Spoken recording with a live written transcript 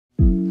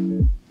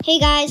Hey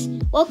guys,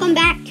 welcome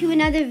back to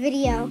another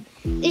video.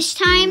 This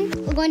time,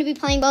 we're going to be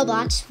playing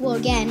Roblox, well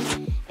again,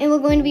 and we're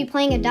going to be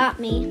playing Adopt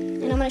Me,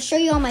 and I'm going to show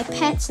you all my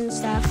pets and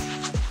stuff.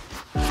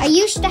 I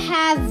used to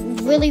have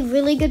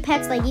really good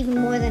pets, like even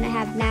more than I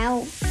have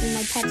now, and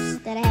my pets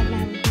that I have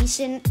now are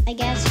decent, I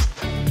guess.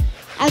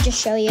 I'll just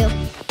show you.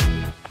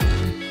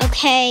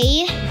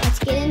 Okay, let's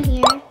get in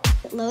here.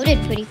 It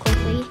loaded pretty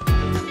quickly.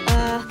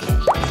 Okay.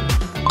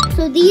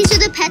 So these are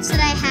the pets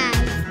that I have.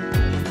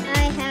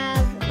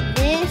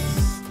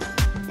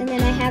 And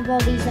then I have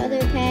all these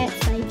other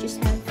pets. I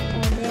just have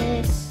all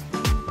this.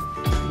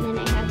 And then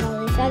I have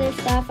all this other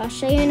stuff. I'll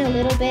show you in a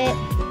little bit,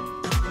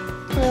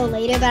 a little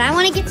later. But I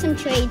want to get some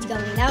trades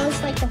going. That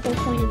was like the whole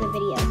point of the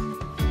video,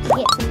 to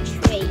get some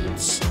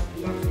trades.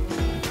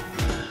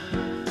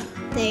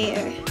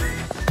 There.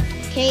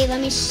 Okay,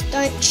 let me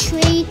start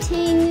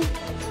trading.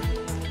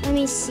 Let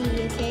me see,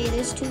 okay,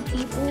 there's two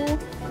people.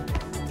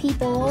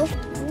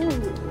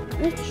 Ooh,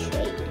 let's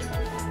trade.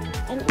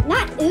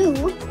 Not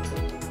ooh.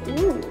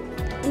 Ooh.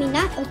 I mean,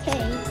 not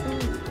okay.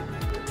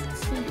 Let's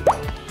see.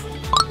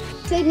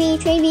 Trade me.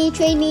 Please.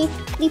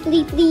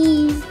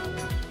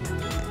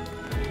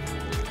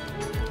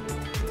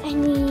 I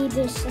need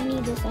this.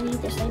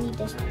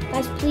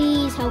 Guys,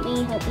 please help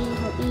me. I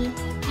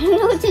don't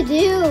know what to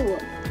do.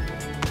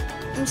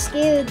 I'm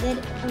scared that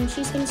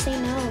she's gonna say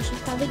no. She's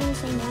probably gonna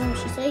say no. If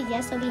she says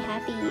yes, I'll be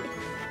happy.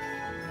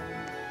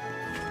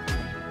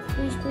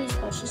 Please.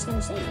 Oh, she's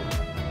gonna say no.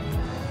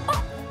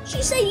 Oh,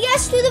 she said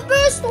yes to the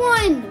first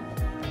one.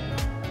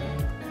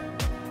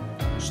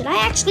 Should I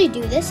actually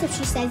do this if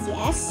she says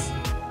yes?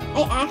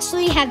 I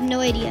actually have no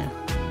idea.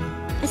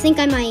 I think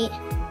I might.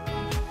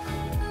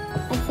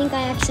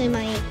 I actually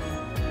might.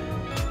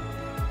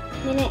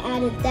 Then I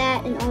added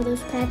that and all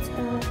those pets.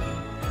 I'm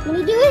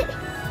gonna do it.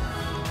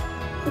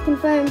 I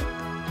confirmed.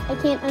 I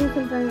can't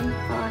unconfirm.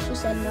 Oh, she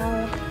said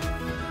no.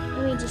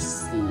 Let me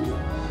just see.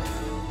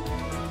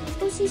 Let's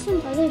go see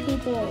some other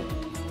people.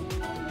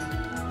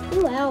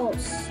 Who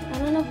else? I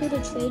don't know who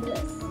to trade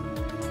with.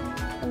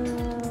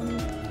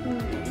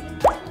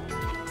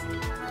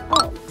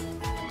 Oh,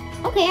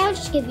 okay, I'll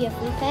just give you a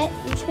free pet.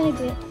 I'm just gonna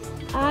do it.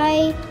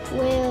 I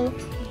will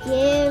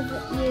give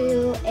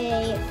you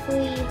a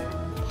free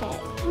pet.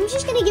 I'm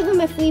just gonna give him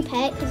a free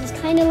pet because he's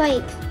kind of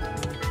like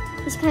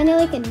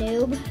a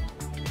noob,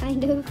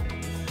 kind of.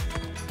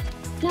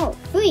 No,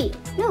 free.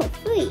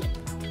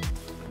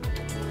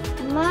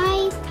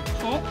 My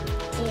pet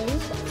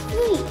is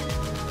free.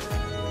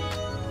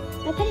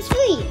 My pet is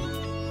free.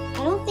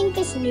 I don't think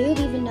this noob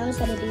even knows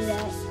how to do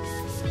that.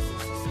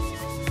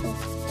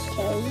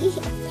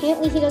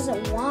 Apparently he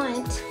doesn't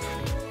want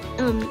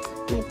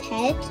my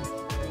pet.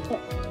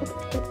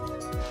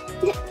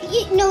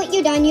 You know what?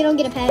 You're done. You don't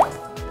get a pet.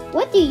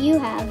 What do you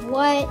have?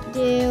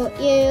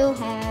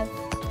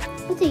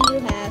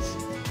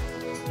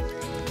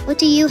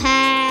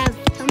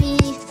 Tell me.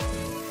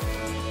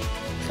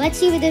 Let's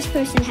see what this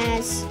person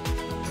has.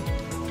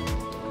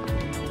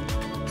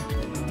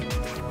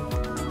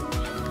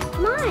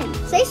 Come on,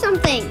 say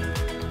something.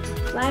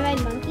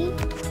 Fly-ride monkey.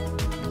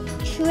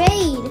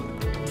 Trade.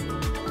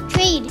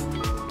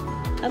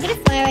 I'll get a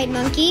fly-ride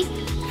monkey.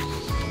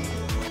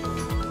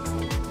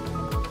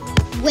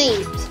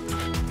 Wait.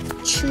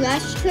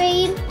 Trust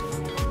trade?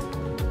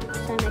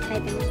 Sorry, my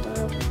typing is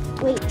slow.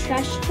 Wait,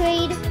 trust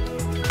trade?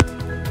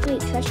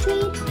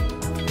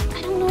 I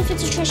don't know if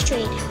it's a trust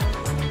trade.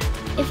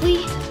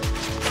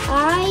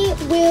 I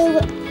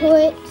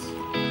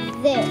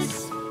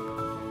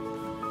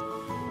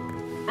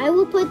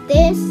will put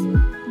this.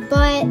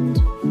 But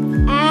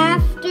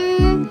after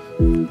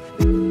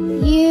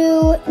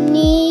you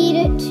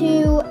need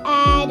to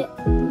add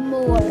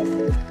more.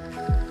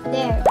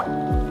 There.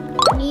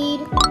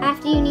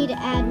 After you need to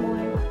add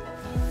more.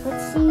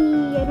 Let's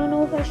see. I don't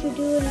know if I should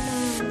do it or not.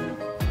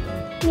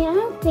 I mean, I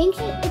don't think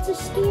it's a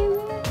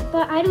scammer,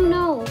 but I don't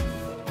know.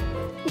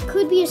 It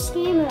could be a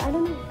scammer. I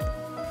don't know.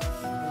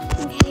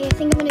 Okay, I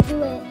think I'm gonna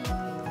do it.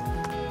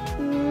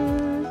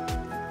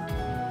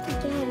 I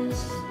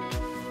guess.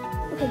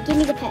 Okay, give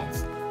me the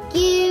pets.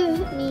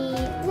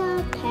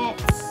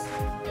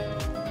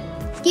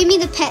 Give me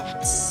the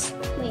pets.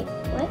 Wait,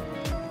 what?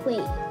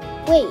 Wait,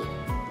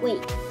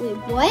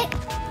 what?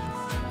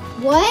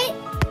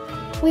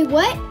 Wait,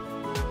 what?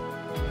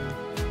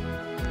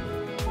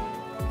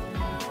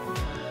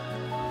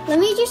 Let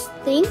me just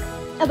think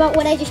about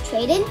what I just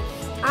traded.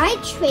 I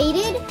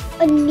traded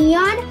a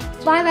neon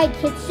fly-ride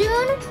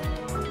kitsune.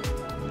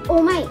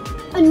 Oh my,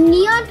 a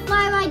neon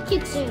fly-ride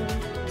kitsune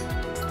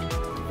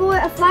for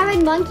a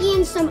fly-ride monkey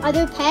and some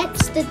other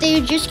pets that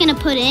they're just gonna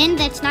put in.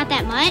 That's not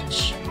that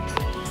much.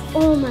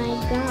 Oh my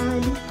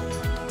god.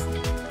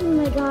 Oh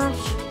my gosh.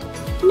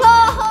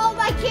 No,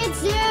 my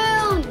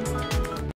kitsune!